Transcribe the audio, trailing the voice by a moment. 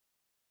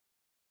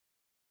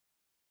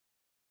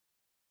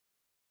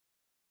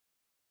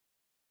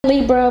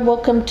Libra,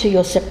 welcome to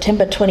your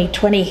September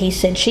 2020 He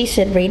Said, She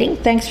Said reading.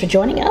 Thanks for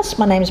joining us.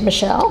 My name's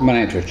Michelle. My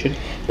name's Richard.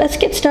 Let's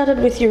get started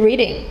with your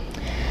reading.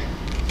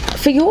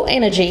 For your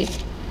energy,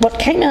 what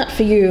came out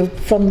for you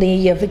from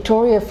the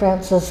Victoria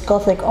Francis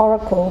Gothic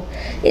Oracle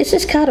is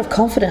this card of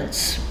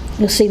confidence.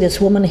 You'll see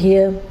this woman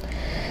here.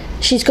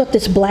 She's got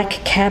this black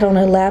cat on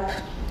her lap.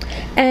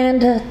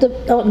 And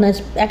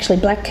there's actually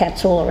black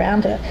cats all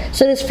around her.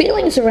 So there's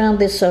feelings around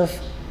this of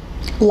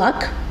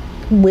luck,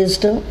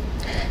 wisdom,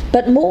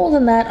 but more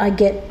than that, I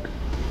get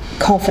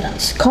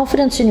confidence.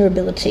 Confidence in your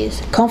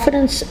abilities.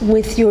 Confidence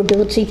with your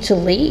ability to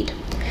lead.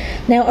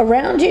 Now,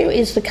 around you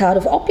is the card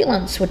of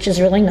opulence, which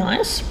is really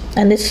nice.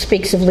 And this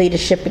speaks of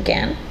leadership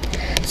again.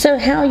 So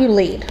how you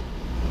lead.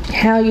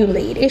 How you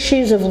lead.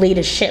 Issues of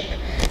leadership.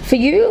 For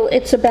you,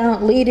 it's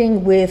about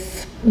leading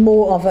with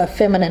more of a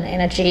feminine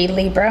energy,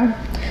 Libra.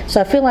 So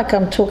I feel like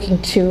I'm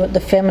talking to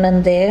the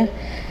feminine there.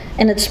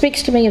 And it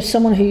speaks to me of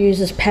someone who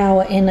uses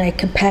power in a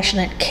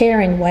compassionate,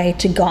 caring way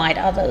to guide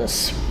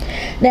others.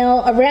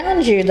 Now,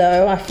 around you,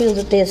 though, I feel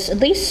that there's at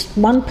least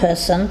one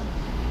person,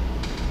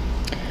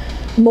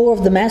 more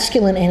of the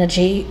masculine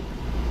energy,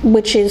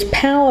 which is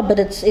power, but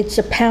it's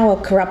a power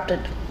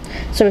corrupted.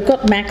 So we've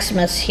got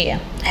Maximus here.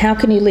 How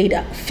can you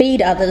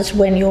feed others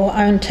when your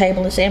own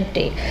table is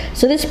empty?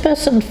 So this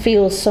person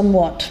feels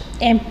somewhat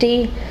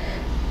empty.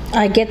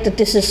 I get that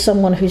this is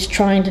someone who's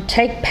trying to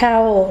take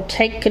power or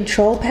take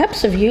control,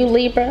 perhaps of you,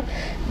 Libra,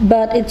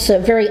 but it's a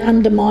very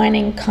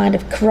undermining kind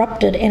of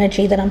corrupted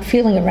energy that I'm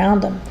feeling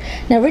around them.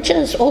 Now, Richard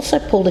has also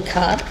pulled a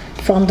card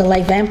from the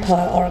Le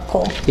Vampire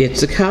Oracle.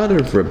 It's a card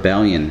of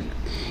rebellion.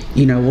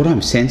 You know, what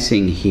I'm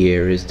sensing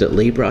here is that,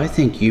 Libra, I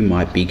think you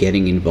might be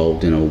getting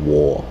involved in a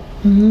war.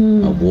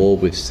 A war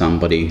with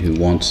somebody who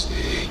wants...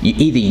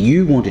 Either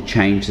you want to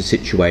change the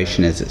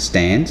situation as it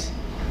stands,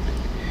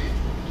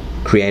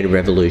 create a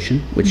revolution,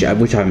 which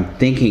I'm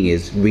thinking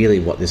is really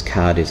what this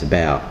card is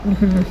about,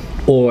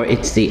 or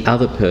it's the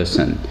other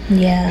person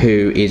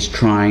who is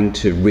trying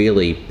to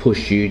really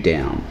push you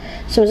down.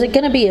 So is it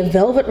going to be a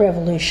velvet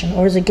revolution,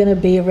 or is it going to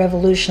be a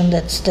revolution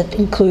that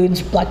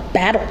includes like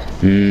battle?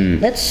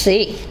 Let's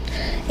see.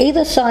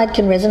 Either side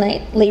can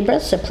resonate, Libra,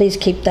 so please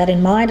keep that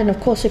in mind. And of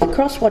course, if you're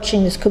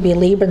cross-watching, this could be a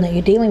Libran that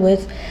you're dealing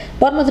with.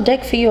 Bottom of the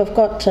deck for you, I've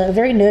got a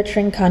very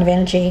nurturing kind of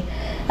energy,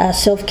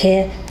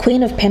 self-care,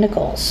 Queen of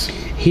Pentacles.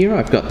 Here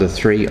I've got the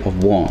Three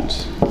of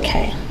Wands.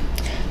 Okay.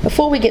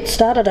 Before we get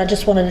started, I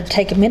just wanted to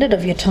take a minute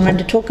of your time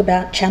to talk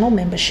about channel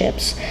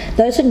memberships.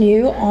 Those are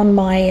new on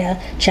my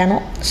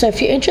channel, so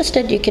if you're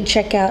interested, you can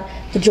check out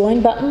the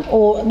join button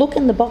or look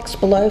in the box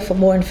below for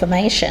more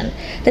information.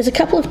 There's a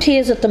couple of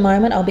tiers at the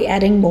moment. I'll be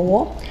adding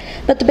more,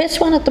 but the best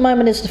one at the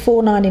moment is the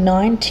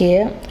 $4.99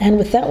 tier, and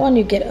with that one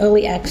you get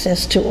early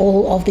access to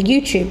all of the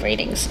YouTube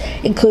readings,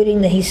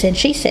 including the He Said,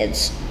 She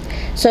Saids.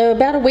 So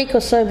about a week or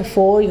so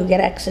before, you'll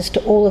get access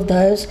to all of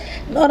those.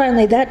 Not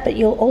only that, but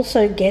you'll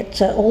also get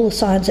all the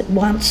signs at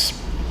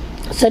once.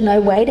 So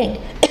no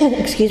waiting.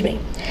 Excuse me.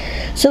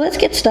 So let's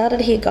get started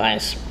here,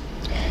 guys.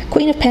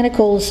 Queen of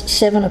Pentacles,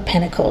 Seven of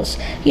Pentacles.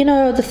 You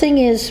know, the thing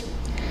is,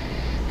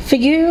 for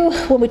you,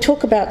 when we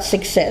talk about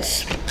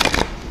success,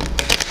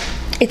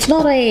 it's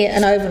not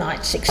an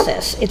overnight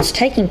success. It's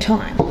taking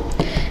time.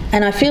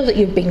 And I feel that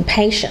you've been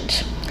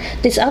patient.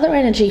 This other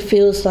energy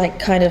feels like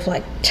kind of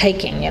like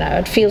taking, you know,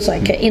 it feels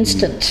like an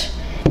instant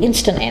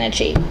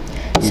energy.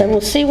 So we'll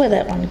see where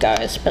that one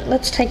goes, but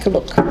let's take a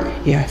look.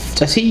 Yeah,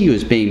 I see you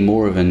as being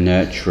more of a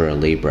nurturer,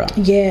 Libra.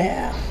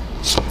 Yeah.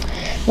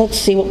 Let's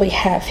see what we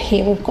have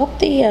here. We've got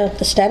the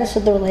status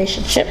of the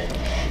relationship.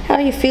 How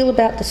do you feel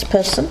about this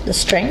person, the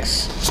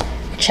strengths,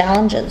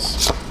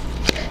 challenges,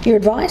 your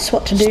advice,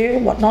 what to do,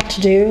 what not to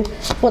do,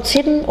 what's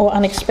hidden or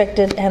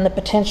unexpected, and the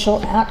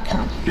potential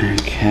outcome.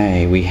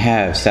 Okay, we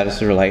have status of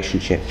the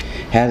relationship.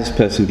 How this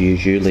person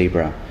views you,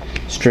 Libra.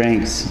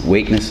 Strengths,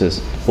 weaknesses,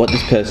 what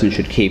this person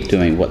should keep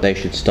doing, what they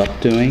should stop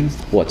doing,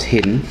 what's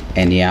hidden,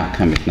 and the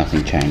outcome if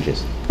nothing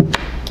changes.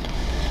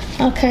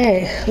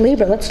 Okay,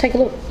 Libra, let's take a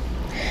look.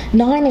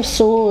 Nine of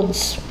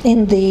Swords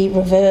in the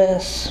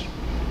reverse.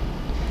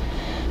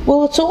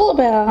 Well, it's all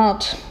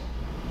about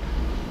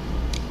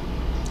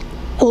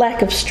a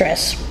lack of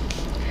stress.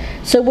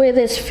 So where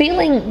there's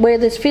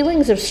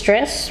feelings of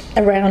stress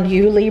around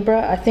you,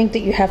 Libra, I think that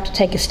you have to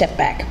take a step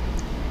back.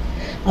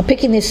 I'm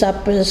picking this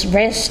up as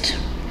rest,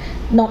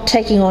 not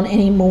taking on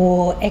any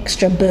more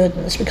extra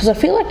burdens, because I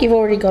feel like you've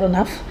already got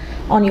enough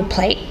on your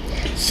plate.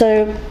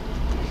 So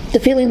the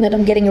feeling that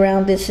I'm getting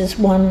around this is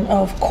one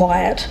of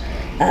quiet,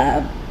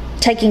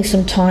 taking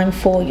some time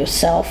for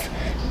yourself,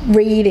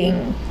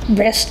 reading,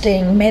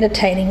 resting,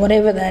 meditating,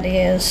 whatever that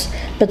is,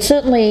 but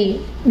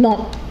certainly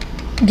not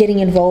getting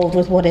involved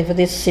with whatever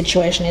this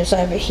situation is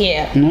over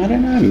here. I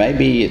don't know,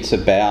 maybe it's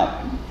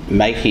about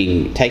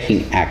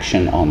taking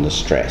action on the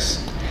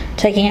stress.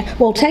 Taking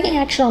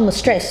action on the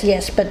stress,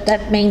 yes, but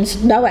that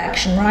means no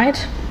action,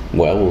 right?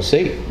 Well, we'll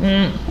see.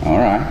 All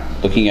right,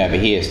 looking over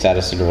here,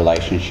 status of the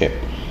relationship.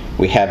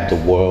 We have the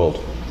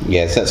World.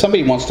 Yeah, so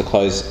somebody wants to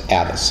close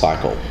out a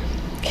cycle.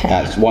 Okay.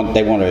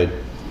 They want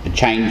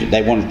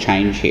to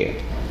change here.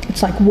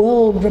 It's like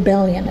world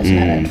rebellion, isn't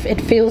it?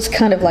 It feels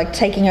kind of like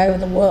taking over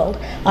the world.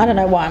 I don't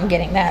know why I'm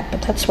getting that,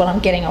 but that's what I'm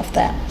getting off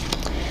that.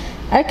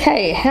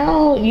 Okay,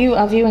 how you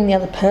are viewing the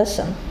other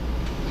person.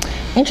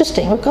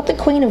 Interesting. We've got the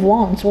Queen of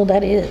Wands. Well,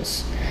 that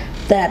is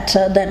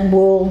that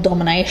world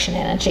domination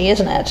energy,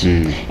 isn't it?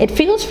 It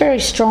feels very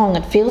strong.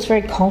 It feels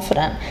very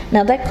confident.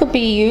 Now, that could be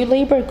you,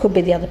 Libra. It could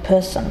be the other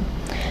person.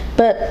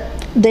 But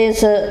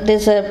there's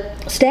a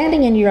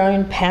standing in your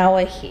own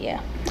power here.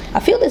 I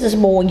feel this is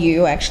more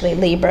you, actually,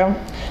 Libra.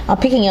 I'm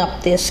picking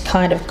up this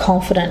kind of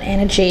confident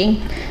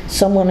energy,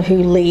 someone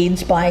who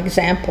leads by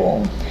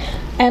example.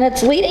 And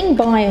it's leading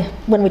by,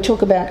 when we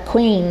talk about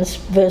queens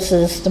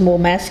versus the more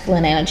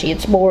masculine energy,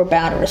 it's more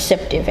about a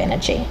receptive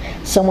energy.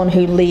 Someone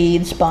who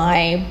leads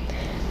by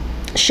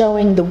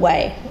showing the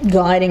way,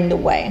 guiding the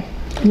way.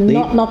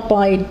 Not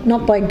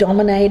by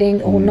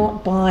dominating or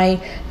not by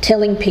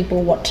telling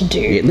people what to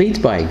do. It leads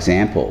by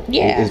example.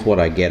 Yeah. Is what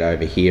I get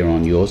over here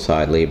on your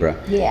side,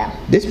 Libra. Yeah.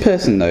 This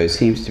person, though,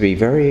 seems to be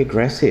very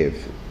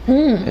aggressive.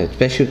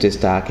 Especially with this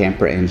dark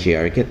Emperor energy.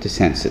 I get the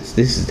sense that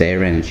this is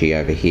their energy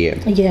over here.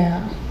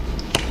 Yeah.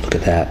 Look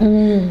at that.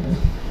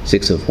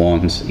 6 of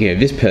Wands. Yeah,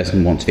 this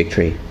person wants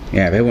victory.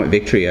 Yeah, they want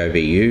victory over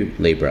you,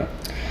 Libra.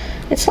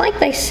 It's like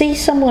they see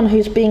someone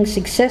who's being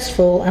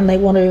successful and they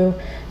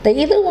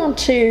either want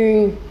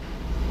to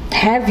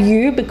have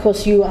you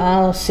because you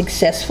are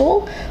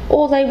successful,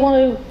 or they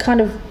want to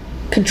kind of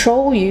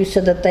control you so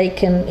that they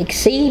can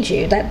exceed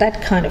you,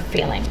 that kind of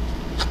feeling.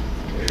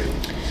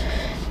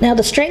 Now,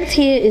 the strength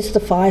here is the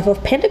 5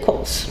 of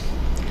Pentacles.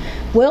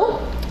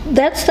 Well,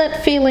 that's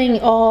that feeling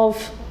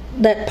of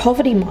that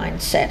poverty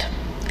mindset,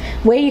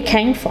 where you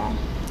came from.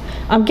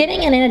 I'm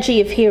getting an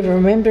energy of here,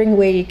 remembering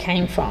where you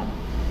came from.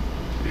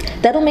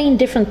 That'll mean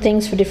different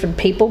things for different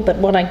people, but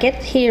what I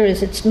get here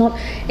is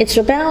it's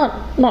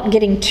about not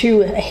getting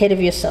too ahead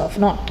of yourself,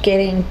 not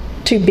getting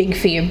too big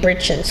for your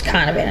britches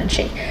kind of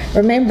energy.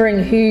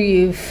 Remembering who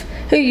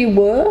you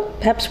were,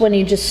 perhaps when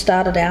you just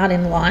started out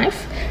in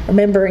life,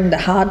 remembering the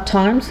hard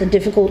times, the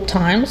difficult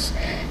times,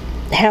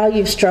 how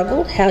you've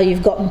struggled, how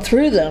you've gotten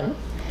through them,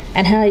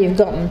 and how you've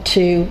gotten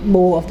to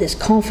more of this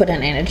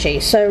confident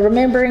energy. So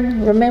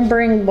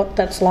remembering what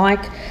that's like.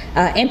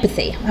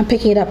 Empathy. I'm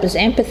picking it up as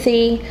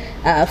empathy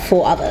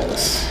for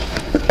others.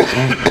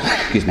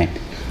 Excuse me.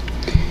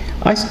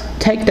 I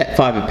take that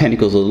 5 of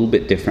Pentacles a little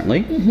bit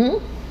differently.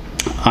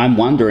 I'm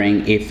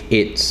wondering if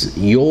it's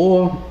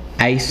your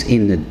ace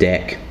in the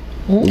deck,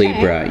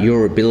 Libra,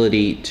 your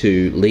ability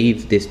to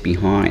leave this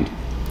behind,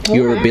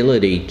 your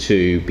ability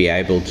to be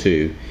able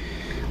to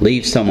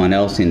leave someone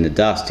else in the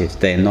dust if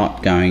they're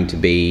not going to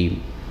be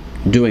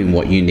doing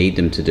what you need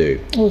them to do.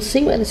 We'll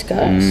see where this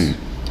goes.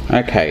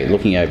 Okay,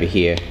 looking over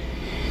here.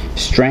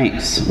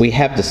 Strengths. We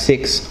have the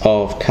 6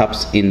 of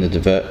Cups in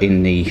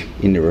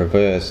the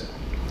reverse.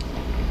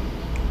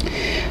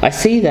 I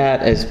see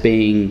that as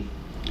being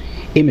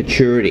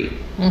immaturity,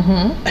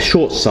 a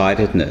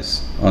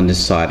short-sightedness on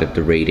this side of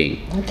the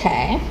reading.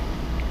 Okay.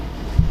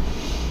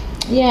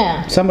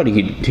 Yeah.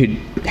 Somebody who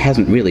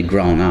hasn't really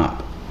grown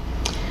up.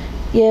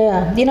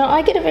 Yeah, you know,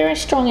 I get a very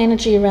strong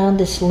energy around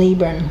this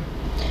Libran,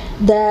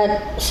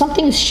 that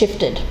something's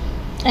shifted,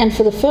 and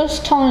for the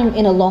first time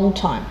in a long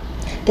time,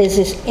 there's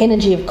this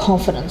energy of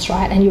confidence,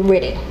 right? And you're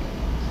ready.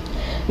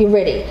 You're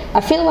ready. I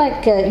feel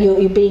like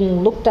you're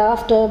being looked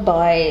after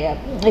by,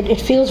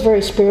 it feels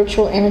very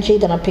spiritual energy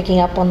that I'm picking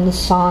up on this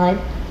side.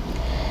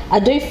 I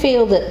do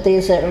feel that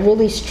there's a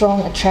really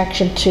strong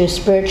attraction to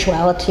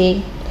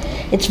spirituality.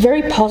 It's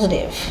very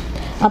positive.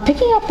 I'm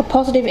picking up a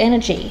positive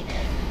energy.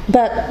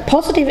 But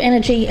positive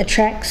energy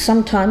attracts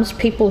sometimes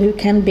people who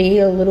can be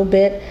a little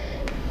bit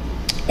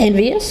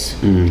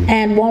envious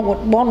and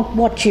want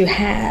what you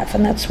have,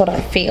 and that's what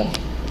I feel.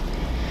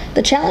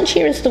 The challenge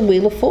here is the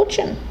Wheel of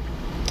Fortune.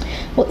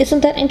 Well, isn't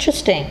that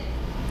interesting?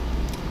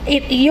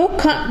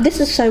 This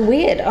is so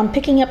weird. I'm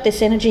picking up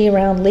this energy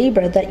around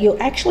Libra that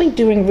you're actually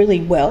doing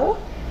really well,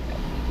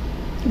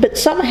 but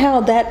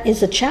somehow that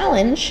is a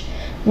challenge.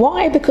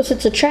 Why? Because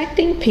it's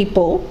attracting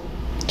people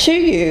to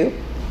you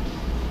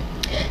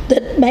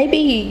that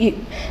maybe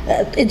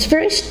it's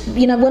very,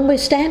 when we're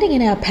standing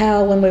in our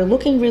power, when we're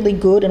looking really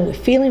good and we're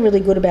feeling really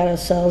good about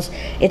ourselves,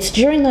 it's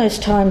during those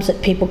times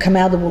that people come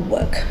out of the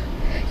woodwork.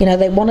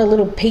 They want a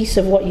little piece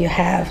of what you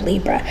have,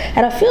 Libra.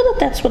 And I feel that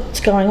that's what's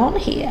going on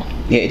here.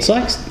 Yeah, it's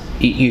like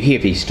you hear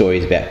these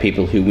stories about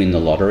people who win the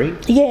lottery.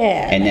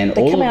 Yeah, and then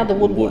they come out of the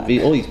woodwork.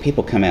 All these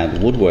people come out of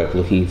the woodwork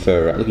looking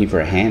for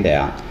a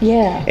handout.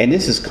 Yeah. And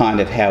this is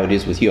kind of how it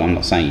is with you. I'm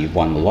not saying you've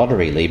won the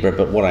lottery, Libra,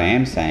 but what I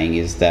am saying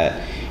is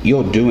that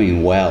you're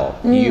doing well.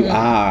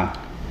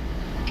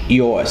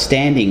 You're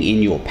standing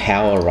in your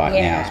power right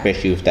now,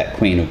 especially with that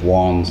Queen of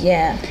Wands.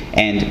 Yeah.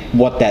 And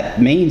what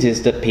that means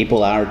is that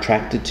people are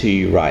attracted to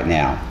you right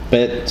now.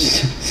 But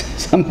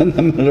some of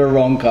them are the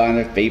wrong kind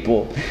of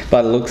people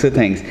by the looks of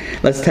things.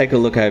 Let's take a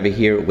look over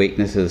here at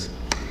weaknesses.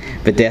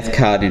 The Death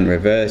card in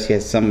reverse.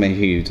 Yes, somebody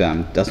who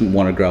doesn't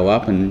want to grow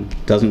up and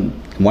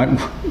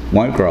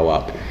won't grow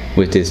up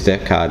with this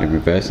Death card in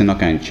reverse. They're not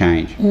going to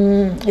change.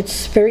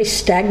 It's very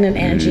stagnant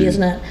energy,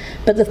 isn't it?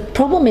 But the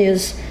problem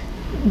is,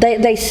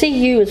 they see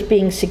you as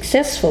being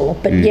successful,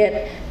 but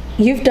yet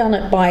you've done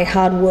it by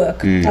hard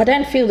work. I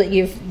don't feel that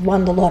you've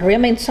won the lottery. I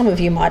mean, some of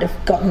you might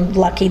have gotten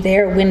lucky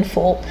there, a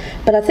windfall,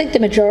 but I think the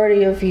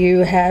majority of you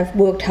have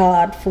worked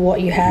hard for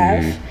what you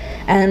have,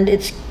 and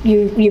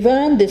you've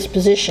earned this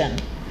position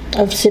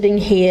of sitting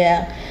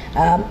here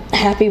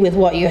happy with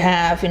what you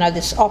have, you know,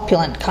 this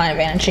opulent kind of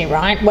energy,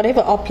 right? Whatever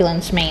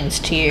opulence means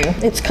to you,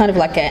 it's kind of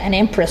like an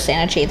empress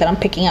energy that I'm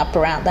picking up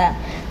around that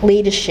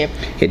leadership.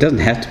 It doesn't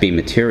have to be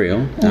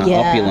material.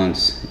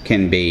 Opulence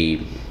can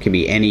be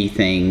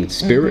anything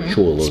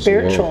spiritual as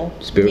well.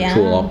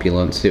 Spiritual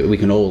opulence.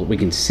 We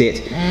can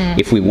sit,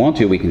 if we want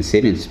to, we can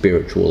sit in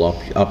spiritual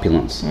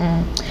opulence.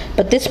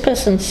 But this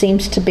person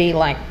seems to be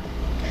like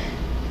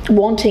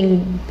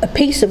wanting a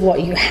piece of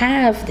what you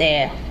have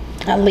there,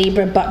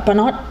 Libra, but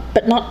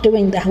not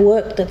doing the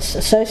work that's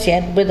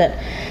associated with it.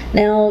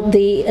 Now,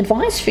 the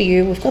advice for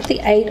you, we've got the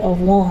 8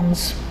 of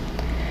Wands.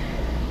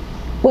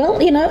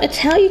 Well, you know, it's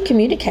how you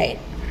communicate.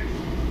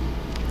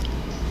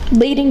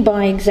 Leading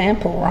by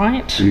example,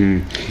 right?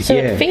 So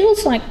it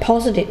feels like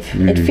positive.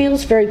 It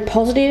feels very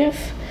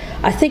positive.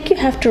 I think you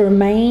have to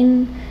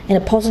remain in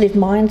a positive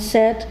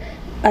mindset.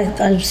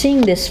 I'm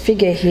seeing this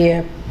figure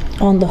here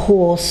on the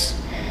horse,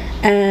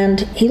 and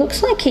he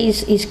looks like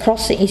he's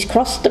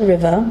crossed the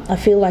river. I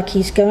feel like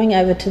he's going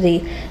over to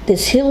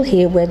this hill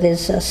here where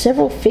there's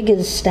several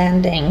figures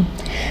standing,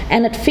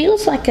 and it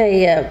feels like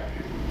going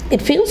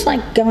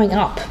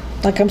up.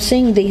 Like I'm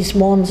seeing these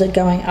wands are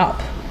going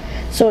up.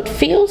 So it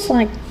feels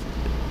like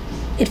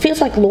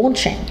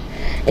launching.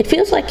 It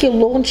feels like you're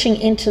launching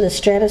into the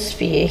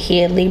stratosphere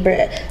here,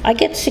 Libra. I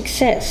get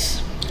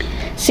success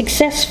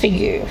for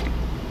you.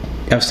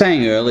 I was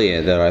saying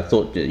earlier that I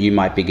thought that you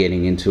might be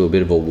getting into a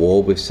bit of a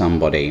war with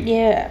somebody.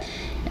 Yeah.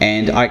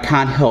 And I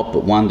can't help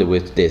but wonder,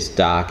 with this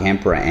dark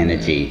emperor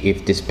energy,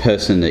 if this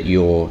person that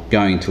you're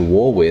going to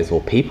war with, or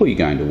people you're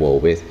going to war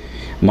with,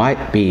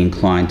 might be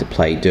inclined to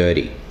play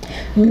dirty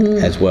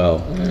as well.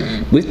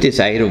 With this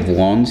 8 of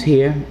Wands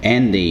here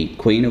and the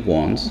Queen of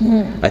Wands,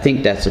 I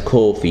think that's a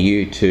call for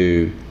you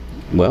to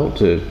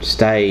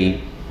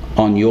stay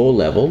on your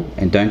level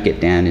and don't get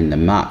down in the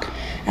muck.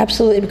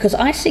 Absolutely, because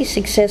I see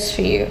success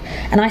for you,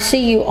 and I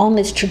see you on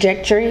this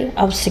trajectory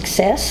of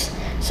success.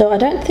 So I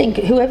don't think,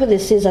 whoever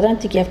this is, I don't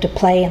think you have to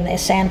play in their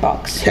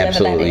sandbox.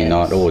 Absolutely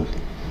not, or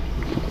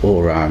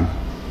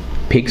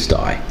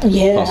pigsty.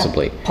 Yeah,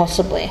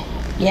 possibly.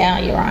 Yeah,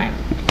 you're right.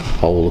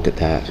 Oh, look at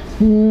that.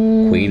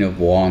 Queen of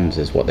Wands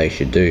is what they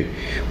should do.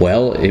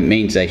 Well, it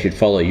means they should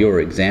follow your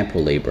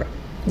example, Libra.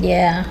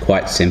 Yeah.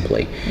 Quite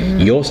simply.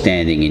 You're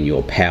standing in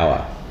your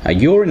power.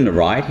 You're in the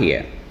right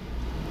here.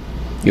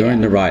 You're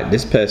in the right.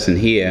 This person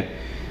here,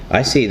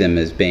 I see them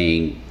as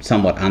being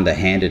somewhat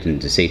underhanded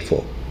and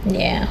deceitful.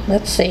 Yeah,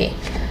 let's see.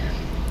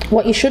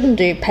 What you shouldn't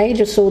do, Page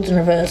of Swords in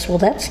reverse, well,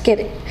 that's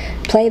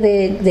play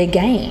their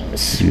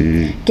games.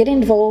 Get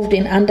involved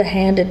in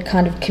underhanded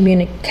kind of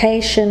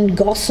communication,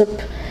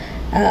 gossip,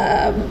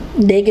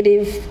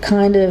 negative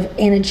kind of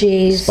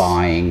energies.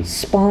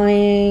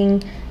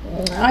 Spying.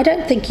 I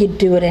don't think you'd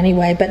do it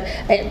anyway, but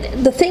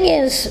the thing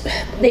is,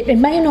 it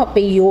may not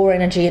be your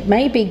energy. It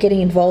may be getting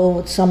involved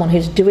with someone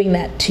who's doing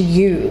that to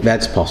you.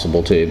 That's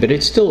possible too, but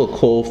it's still a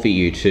call for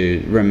you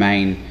to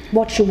remain...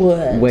 Watch your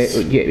words.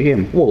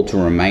 To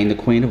remain the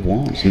Queen of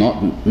Wands.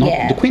 Not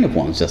the Queen of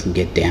Wands doesn't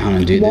get down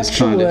and do this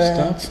kind of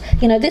stuff.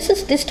 You know,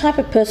 this type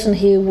of person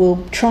here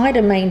will try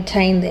to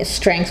maintain their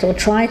strength, or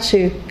try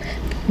to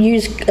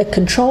use a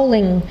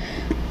controlling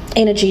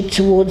energy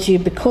towards you,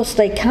 because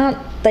they can't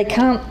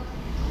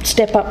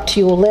step up to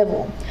your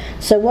level.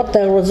 So what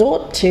they'll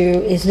resort to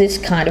is this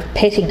kind of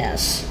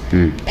pettiness.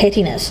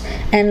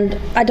 And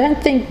I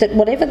don't think that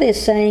whatever they're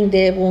saying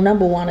there, well,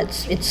 number one,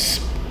 it's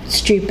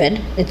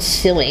stupid, it's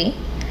silly,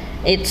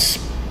 it's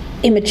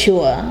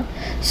immature.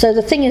 So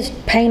the thing is,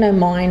 pay no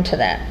mind to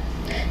that.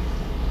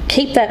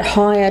 Keep that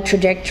higher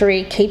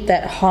trajectory, keep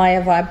that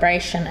higher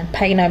vibration, and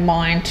pay no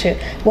mind to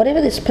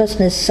whatever this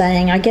person is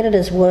saying. I get it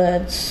as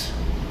words.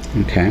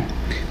 Okay.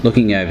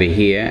 Looking over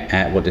here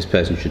at what this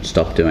person should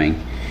stop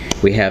doing,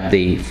 we have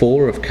the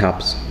 4 of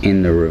Cups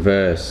in the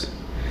reverse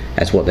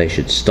as what they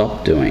should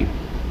stop doing.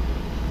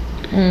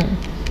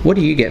 What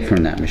do you get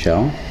from that,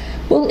 Michelle?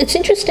 Well, it's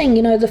interesting,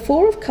 you know, the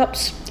 4 of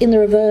Cups in the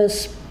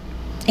reverse,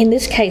 in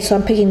this case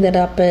I'm picking that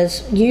up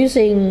as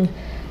using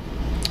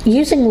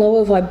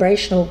lower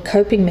vibrational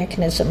coping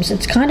mechanisms.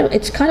 It's kind of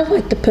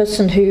like the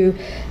person who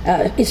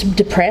is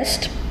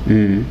depressed,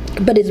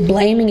 but is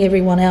blaming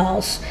everyone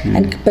else,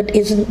 but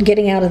isn't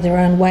getting out of their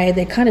own way.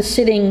 They're kind of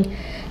sitting.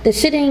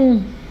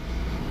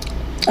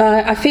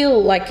 I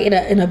feel like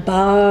in a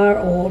bar,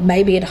 or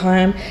maybe at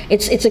home.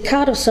 It's a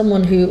card of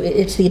someone who,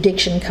 it's the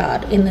addiction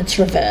card in its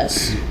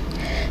reverse.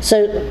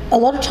 So a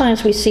lot of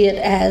times we see it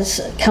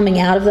as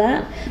coming out of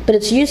that, but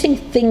it's using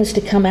things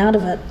to come out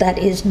of it that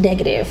is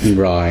negative.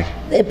 Right.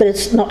 But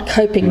it's not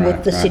coping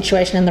with the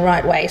situation in the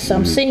right way. So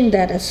I'm seeing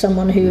that as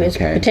someone who is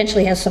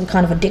potentially has some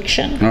kind of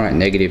addiction. All right,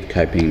 negative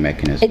coping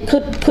mechanism. It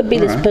could be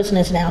this person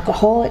is an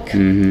alcoholic.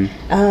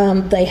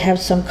 They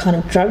have some kind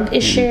of drug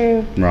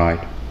issue.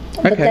 Right.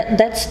 But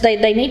Okay.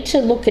 they need to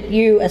look at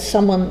you as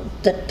someone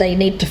that they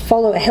need to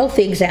follow, a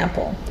healthy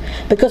example,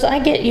 because I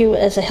get you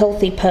as a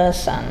healthy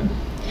person.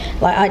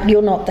 Like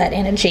you're not that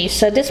energy,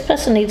 so this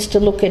person needs to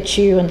look at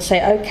you and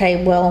say,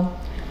 okay, well,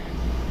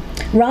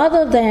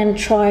 rather than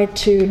try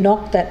to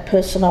knock that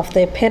person off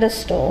their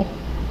pedestal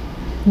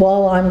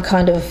while I'm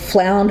kind of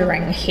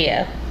floundering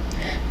here,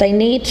 they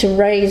need to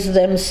raise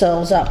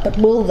themselves up. But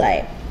will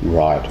they?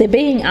 Right. They're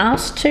being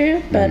asked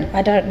to, but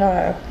I don't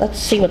know. Let's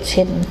see what's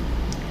hidden.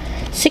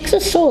 Six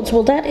of Swords,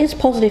 well, that is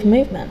positive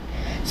movement.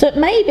 So it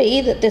may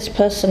be that this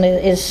person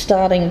is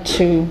starting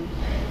to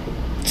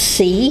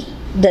see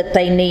that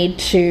they need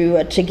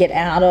to get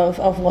out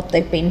of what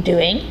they've been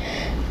doing.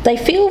 They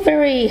feel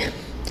very...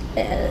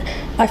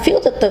 I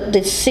feel that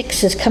the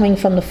six is coming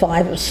from the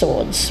Five of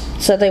Swords.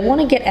 So they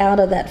want to get out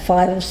of that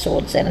Five of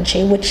Swords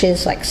energy, which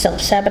is like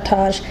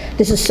self-sabotage.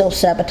 This is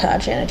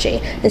self-sabotage energy.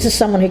 This is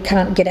someone who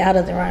can't get out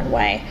of their own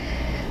way.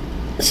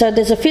 So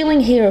there's a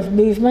feeling here of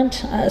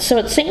movement. So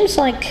it seems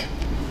like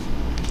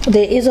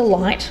there is a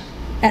light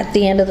at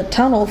the end of the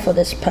tunnel for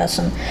this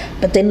person,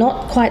 but they're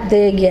not quite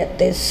there yet.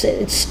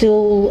 It's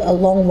still a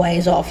long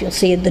ways off. You'll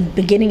see at the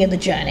beginning of the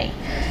journey.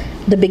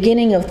 The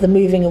beginning of the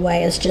moving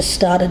away has just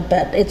started,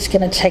 but it's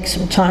going to take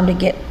some time to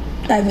get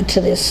over to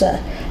this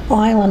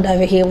island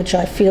over here, which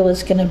I feel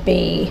is going to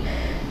be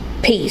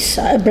peace.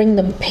 Bring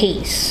them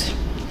peace.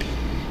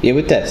 Yeah,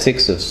 with that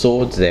Six of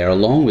Swords there,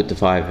 along with the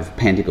Five of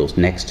Pentacles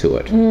next to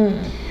it,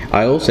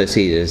 I also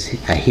see it as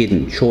a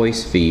hidden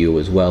choice for you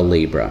as well,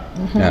 Libra.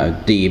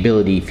 The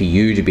ability for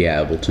you to be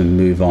able to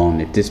move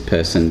on if this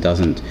person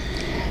doesn't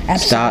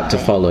start to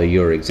follow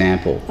your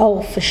example.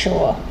 Oh, for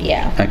sure,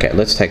 yeah. Okay,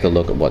 let's take a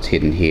look at what's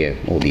hidden here,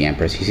 or the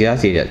Empress. You see, I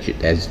see that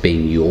as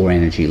being your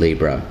energy,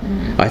 Libra.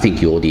 I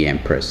think you're the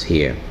Empress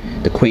here.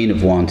 The Queen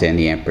of Wands and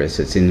the Empress.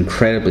 It's an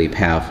incredibly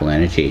powerful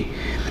energy.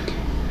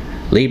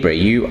 Libra,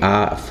 you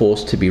are a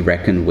force to be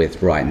reckoned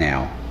with right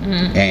now.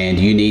 And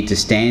you need to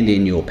stand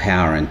in your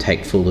power and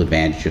take full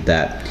advantage of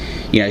that.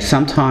 You know,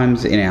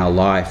 sometimes in our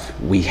life,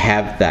 we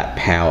have that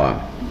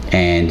power,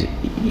 and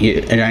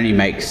it only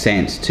makes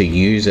sense to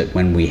use it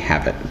when we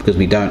have it, because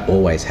we don't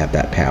always have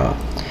that power.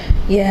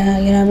 Yeah,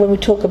 you know, when we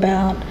talk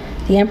about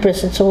the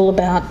Empress, it's all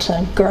about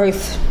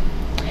growth.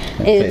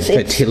 It's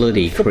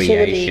fertility,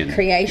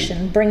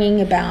 creation,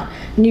 bringing about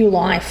new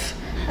life,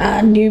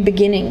 new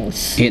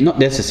beginnings. Yeah, not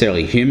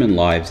necessarily human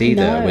lives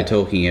either. No. We're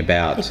talking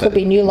about... It could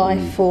be new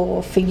life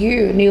for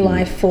you, new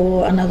life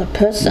for another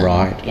person.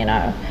 Right. You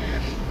know.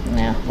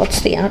 Now, what's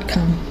the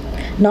outcome?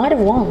 Knight of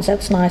Wands,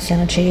 that's nice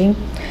energy.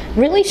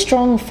 Really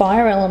strong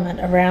fire element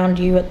around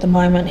you at the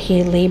moment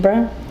here,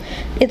 Libra.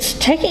 It's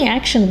taking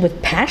action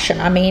with passion.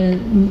 I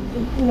mean,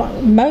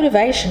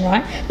 motivation,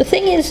 right? The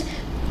thing is,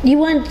 you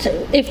won't...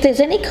 If there's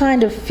any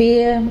kind of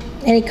fear,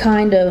 any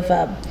kind of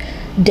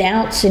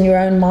doubts in your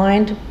own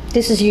mind,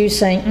 this is you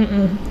saying,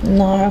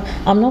 no,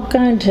 I'm not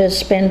going to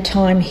spend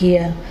time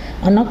here.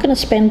 I'm not going to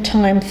spend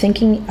time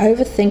thinking,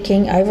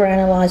 overthinking,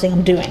 overanalyzing.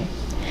 I'm doing.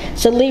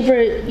 So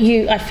Libra,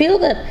 I feel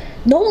that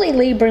normally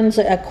Librans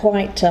are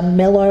quite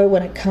mellow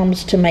when it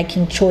comes to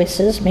making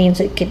choices, meaning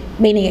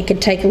it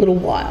could take a little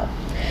while.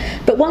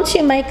 But once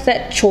you make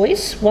that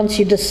choice, once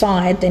you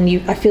decide, then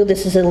I feel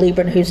this is a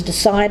Libran who's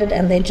decided,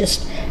 and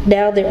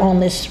they're on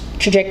this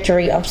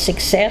trajectory of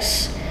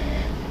success.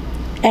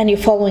 And you're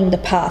following the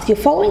path. You're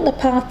following the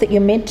path that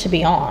you're meant to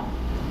be on.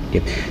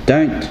 Yep.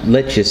 Don't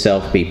let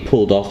yourself be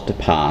pulled off the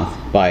path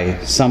by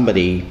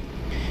somebody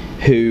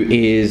who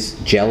is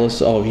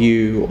jealous of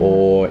you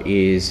or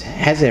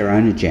has their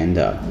own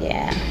agenda.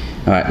 Yeah.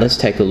 All right, let's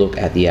take a look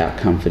at the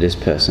outcome for this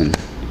person.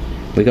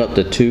 We got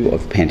the Two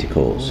of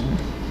Pentacles.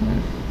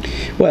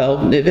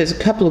 Well, there's a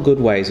couple of good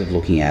ways of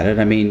looking at it.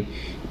 I mean,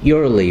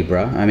 you're a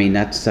Libra. I mean,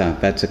 that's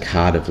a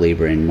card of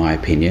Libra in my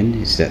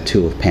opinion. It's that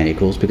Two of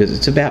Pentacles, because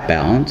it's about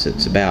balance.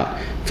 It's about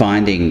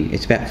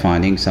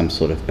finding some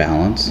sort of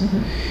balance.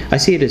 I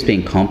see it as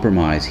being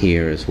compromise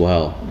here as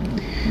well.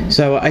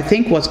 So I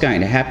think what's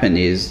going to happen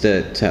is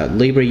that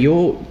Libra,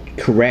 you're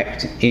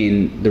correct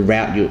in the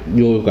route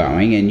you're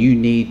going, and you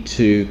need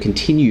to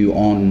continue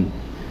on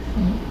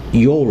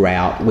your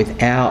route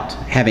without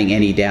having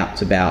any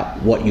doubts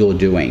about what you're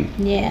doing.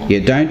 Yeah. You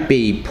don't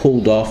be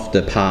pulled off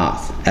the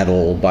path at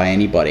all by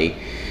anybody.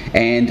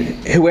 And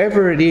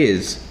whoever it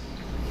is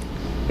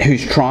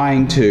who's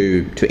trying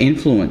to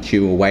influence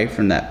you away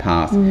from that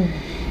path,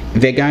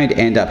 they're going to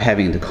end up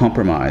having to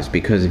compromise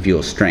because of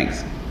your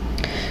strength.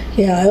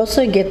 Yeah, I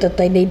also get that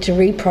they need to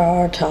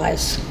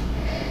reprioritize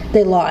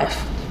their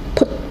life,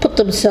 put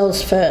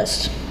themselves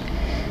first.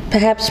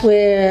 Perhaps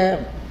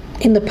where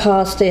in the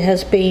past there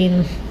has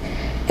been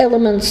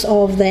elements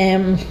of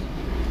them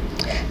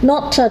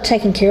not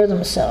taking care of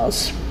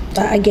themselves.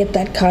 I get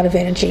that kind of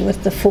energy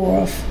with the Four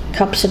of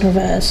Cups in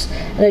reverse.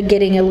 They're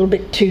getting a little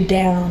bit too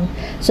down.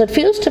 So it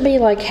feels to me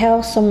like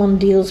how someone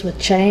deals with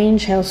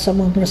change, how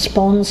someone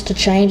responds to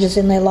changes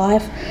in their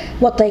life,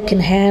 what they can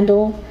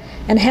handle,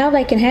 and how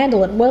they can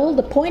handle it. Well,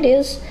 the point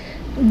is,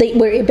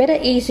 we're better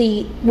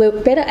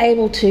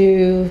able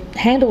to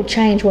handle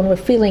change when we're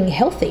feeling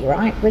healthy,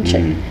 right,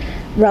 Richard?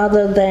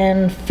 Rather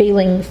than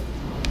feeling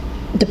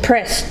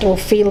depressed or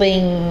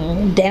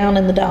feeling down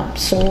in the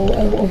dumps,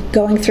 or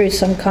going through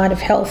some kind of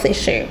health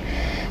issue.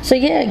 So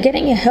yeah,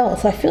 getting your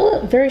health. I feel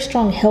a very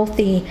strong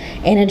healthy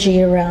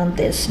energy around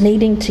this,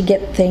 needing to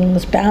get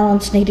things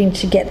balanced, needing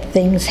to get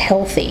things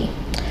healthy.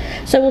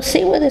 So we'll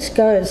see where this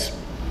goes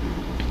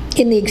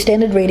in the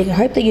extended reading. I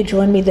hope that you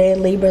join me there,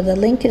 Libra. The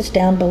link is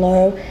down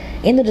below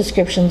in the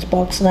descriptions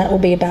box, and that will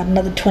be about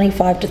another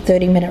 25 to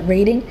 30 minute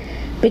reading.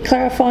 Be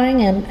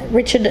clarifying, and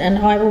Richard and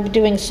I will be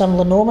doing some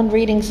Lenormand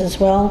readings as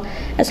well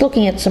as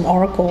looking at some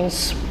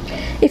oracles.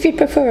 If you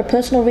prefer a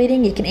personal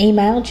reading, you can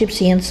email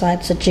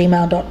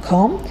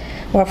gypsyinsights@gmail.com.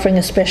 We're offering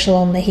a special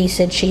on the He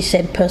Said, She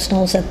Said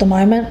personals at the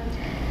moment.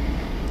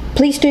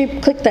 Please do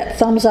click that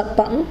thumbs up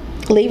button,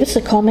 leave us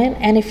a comment,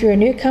 and if you're a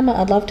newcomer,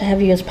 I'd love to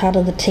have you as part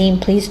of the team.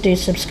 Please do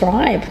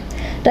subscribe.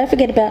 Don't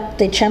forget about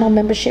the channel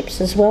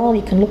memberships as well.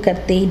 You can look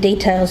at the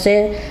details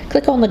there.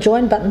 Click on the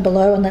join button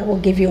below and that will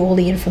give you all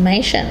the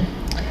information.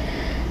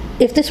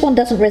 If this one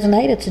doesn't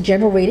resonate, it's a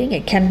general reading.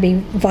 It can be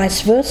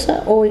vice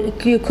versa, or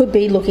you could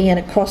be looking at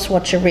a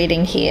cross-watcher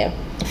reading here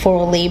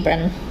for a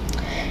Libran.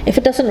 If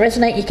it doesn't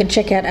resonate, you can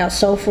check out our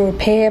Soul for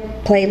Repair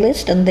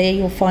playlist, and there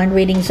you'll find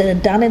readings that are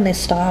done in this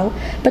style,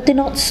 but they're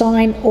not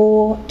sign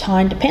or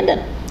time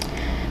dependent.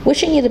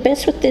 Wishing you the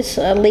best with this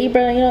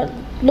Libra. You know, it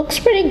looks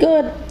pretty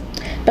good,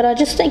 but I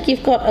just think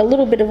you've got a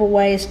little bit of a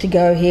ways to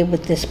go here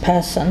with this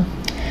person.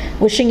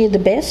 Wishing you the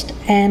best,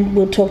 and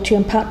we'll talk to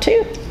you in part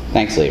 2.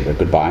 Thanks, Libra.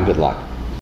 Goodbye and good luck.